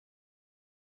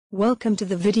Welcome to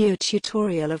the video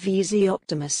tutorial of eZee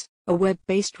Optimus, a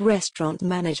web-based restaurant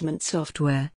management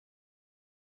software.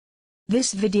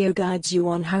 This video guides you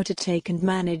on how to take and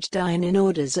manage dine-in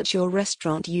orders at your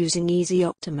restaurant using eZee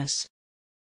Optimus.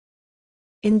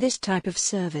 In this type of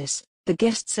service, the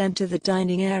guests enter the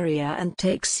dining area and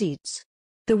take seats.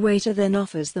 The waiter then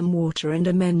offers them water and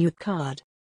a menu card.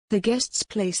 The guests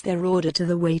place their order to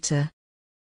the waiter.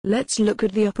 Let's look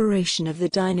at the operation of the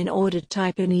dine-in order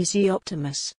type in eZee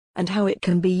Optimus, and how it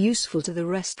can be useful to the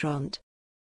restaurant.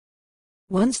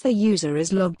 Once the user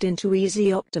is logged into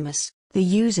eZee Optimus, the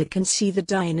user can see the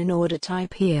dine-in order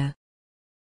type here.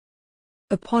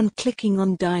 Upon clicking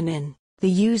on Dine-In, the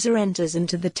user enters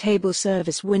into the table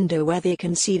service window where they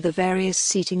can see the various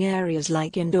seating areas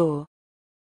like indoor,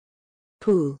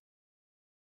 pool,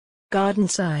 garden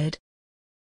side,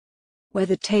 where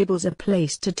the tables are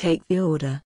placed to take the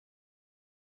order.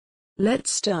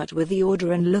 Let's start with the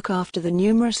order and look after the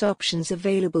numerous options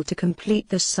available to complete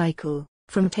the cycle,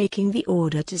 from taking the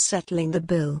order to settling the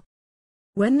bill.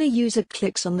 When the user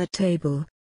clicks on the table,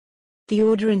 the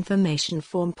order information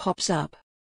form pops up.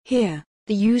 Here,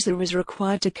 the user is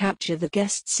required to capture the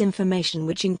guest's information,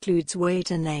 which includes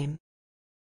waiter name,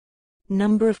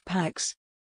 number of packs,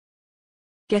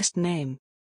 guest name,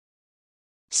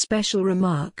 special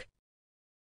remark,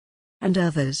 and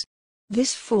others.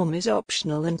 This form is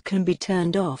optional and can be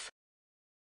turned off.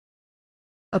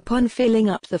 Upon filling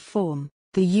up the form,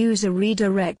 the user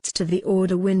redirects to the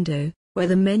order window, where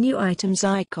the menu items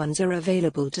icons are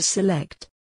available to select.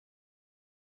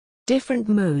 Different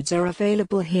modes are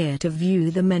available here to view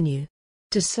the menu.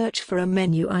 To search for a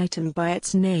menu item by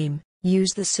its name,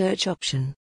 use the search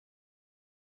option.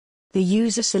 The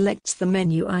user selects the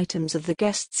menu items of the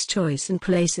guest's choice and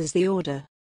places the order.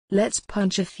 Let's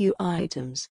punch a few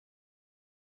items.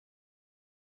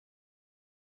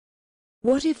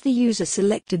 What if the user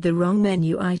selected the wrong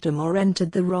menu item or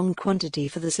entered the wrong quantity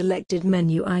for the selected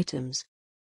menu items?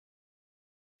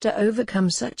 To overcome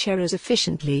such errors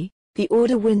efficiently, the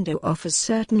order window offers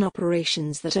certain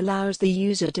operations that allows the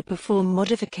user to perform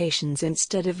modifications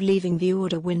instead of leaving the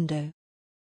order window.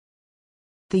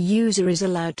 The user is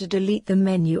allowed to delete the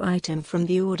menu item from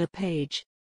the order page.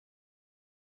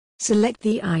 Select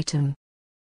the item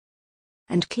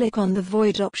and click on the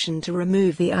void option to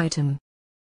remove the item.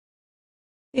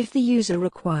 If the user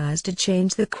requires to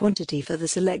change the quantity for the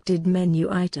selected menu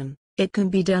item, it can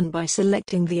be done by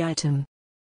selecting the item,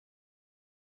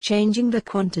 changing the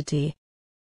quantity,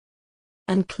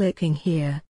 and clicking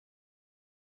here.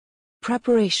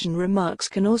 Preparation remarks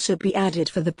can also be added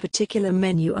for the particular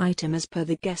menu item as per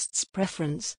the guest's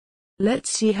preference.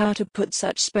 Let's see how to put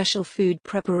such special food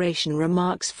preparation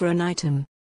remarks for an item.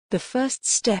 The first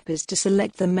step is to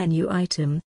select the menu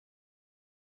item.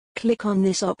 Click on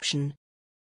this option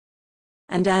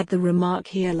and add the remark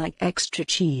here like extra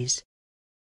cheese.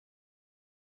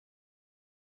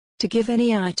 To give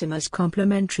any item as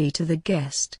complimentary to the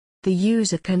guest, the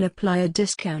user can apply a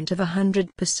discount of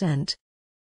 100%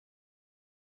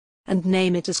 and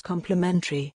name it as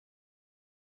complimentary.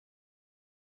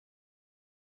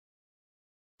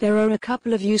 There are a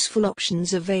couple of useful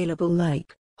options available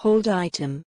like hold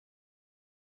item,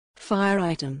 fire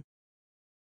item,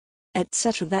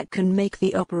 etc. that can make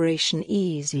the operation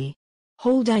easy.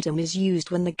 Hold item is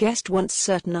used when the guest wants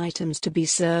certain items to be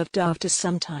served after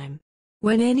some time.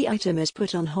 When any item is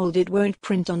put on hold, it won't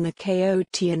print on the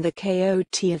KOT, and the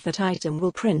KOT of that item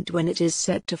will print when it is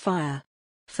set to fire.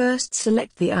 First,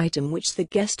 select the item which the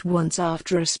guest wants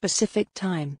after a specific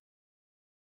time.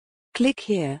 Click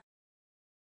here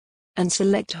and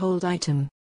select hold item.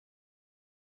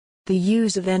 The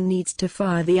user then needs to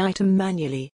fire the item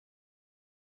manually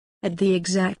at the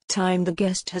exact time the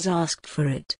guest has asked for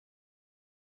it.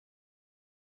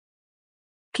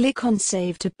 Click on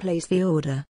Save to place the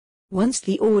order. Once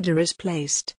the order is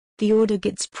placed, the order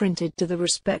gets printed to the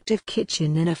respective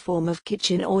kitchen in a form of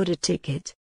kitchen order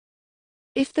ticket.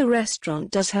 If the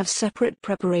restaurant does have separate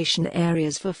preparation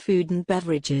areas for food and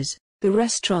beverages, the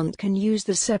restaurant can use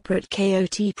the separate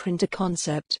KOT printer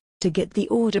concept to get the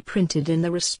order printed in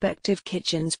the respective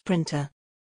kitchen's printer.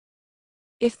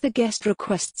 If the guest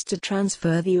requests to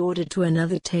transfer the order to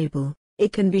another table,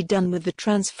 it can be done with the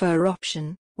transfer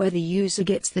option, where the user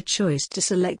gets the choice to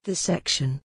select the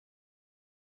section.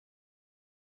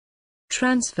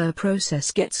 Transfer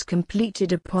process gets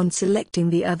completed upon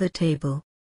selecting the other table.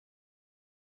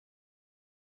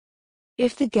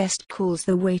 If the guest calls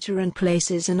the waiter and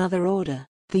places another order,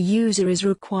 the user is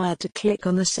required to click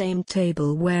on the same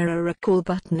table where a recall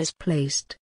button is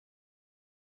placed.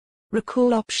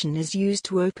 Recall option is used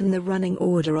to open the running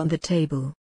order on the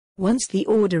table. Once the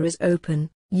order is open,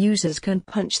 users can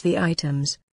punch the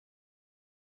items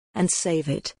and save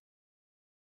it.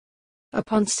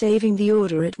 Upon saving the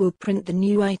order, it will print the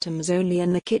new items only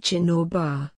in the kitchen or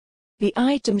bar. The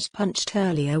items punched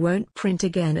earlier won't print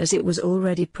again as it was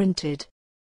already printed.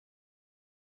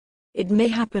 It may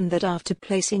happen that after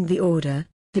placing the order,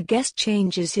 the guest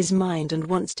changes his mind and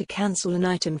wants to cancel an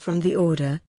item from the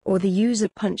order, or the user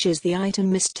punches the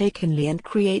item mistakenly and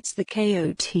creates the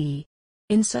KOT.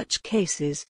 In such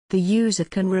cases, the user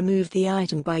can remove the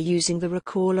item by using the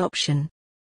recall option.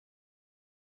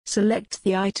 Select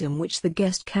the item which the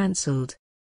guest cancelled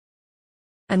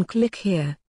and click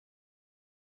here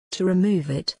to remove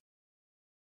it,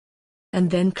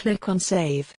 and then click on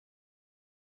Save.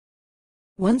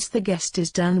 Once the guest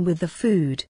is done with the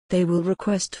food, they will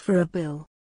request for a bill.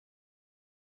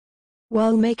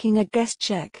 While making a guest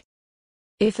check,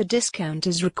 if a discount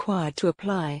is required to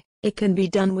apply, it can be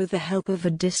done with the help of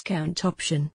a discount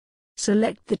option.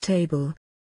 Select the table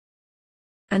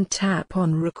and tap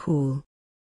on Recall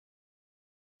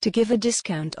to give a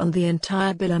discount on the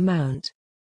entire bill amount.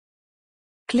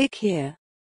 Click here.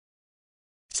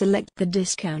 Select the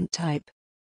discount type.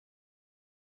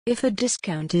 If a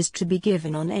discount is to be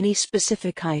given on any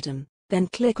specific item, then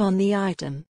click on the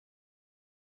item.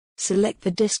 Select the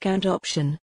discount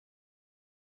option.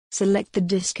 Select the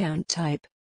discount type.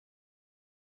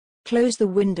 Close the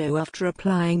window after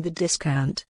applying the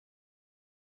discount.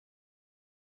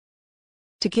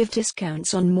 To give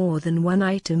discounts on more than one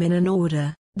item in an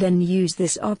order, then use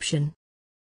this option.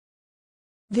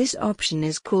 This option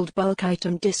is called Bulk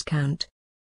Item Discount,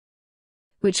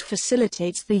 which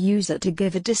facilitates the user to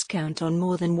give a discount on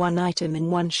more than one item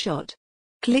in one shot.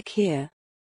 Click here.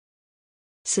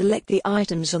 Select the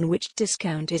items on which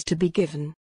discount is to be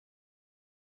given.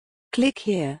 Click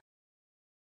here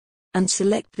and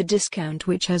select the discount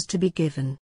which has to be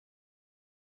given.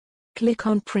 Click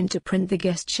on Print to print the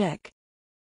guest check.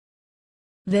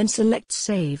 Then select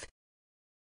Save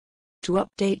to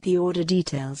update the order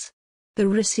details. The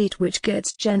receipt which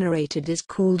gets generated is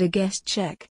called a guest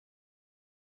check.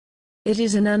 It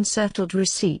is an unsettled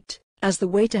receipt, as the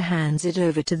waiter hands it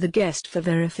over to the guest for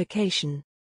verification.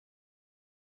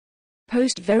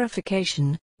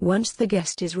 Post-verification, once the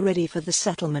guest is ready for the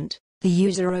settlement, the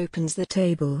user opens the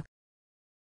table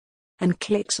and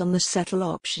clicks on the Settle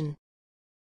option.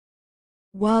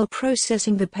 While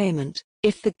processing the payment,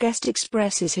 if the guest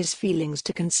expresses his feelings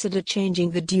to consider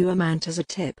changing the due amount as a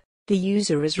tip, the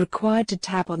user is required to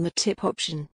tap on the tip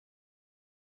option.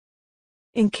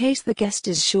 In case the guest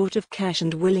is short of cash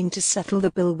and willing to settle the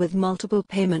bill with multiple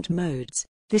payment modes,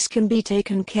 this can be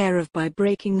taken care of by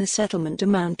breaking the settlement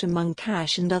amount among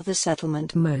cash and other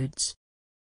settlement modes.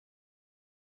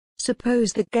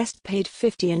 Suppose the guest paid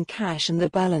 $50 in cash and the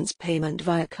balance payment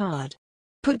via card.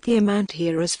 Put the amount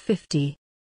here as $50.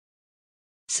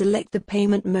 Select the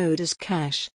payment mode as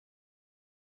cash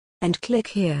and click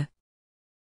here.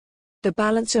 The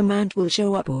balance amount will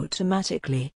show up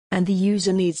automatically, and the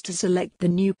user needs to select the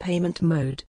new payment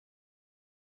mode.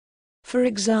 For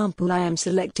example, I am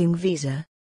selecting Visa.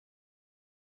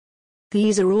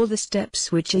 These are all the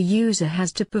steps which a user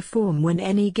has to perform when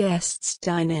any guests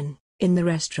dine in the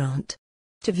restaurant.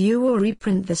 To view or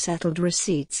reprint the settled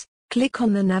receipts, click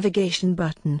on the navigation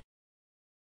button.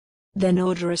 Then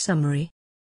order a summary.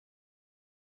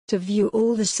 To view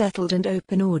all the settled and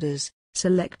open orders,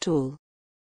 select all.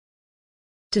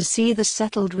 To see the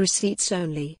settled receipts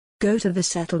only, go to the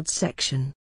Settled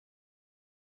section.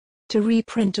 To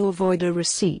reprint or void a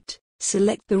receipt,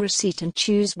 select the receipt and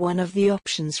choose one of the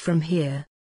options from here.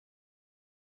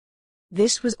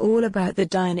 This was all about the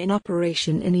dine-in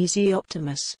operation in eZee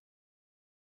Optimus.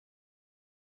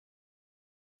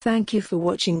 Thank you for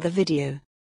watching the video.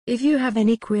 If you have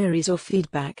any queries or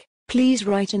feedback, please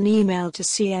write an email to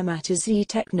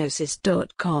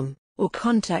cm@ezeetechnosys.com, or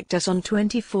contact us on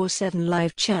 24/7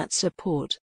 live chat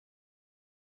support.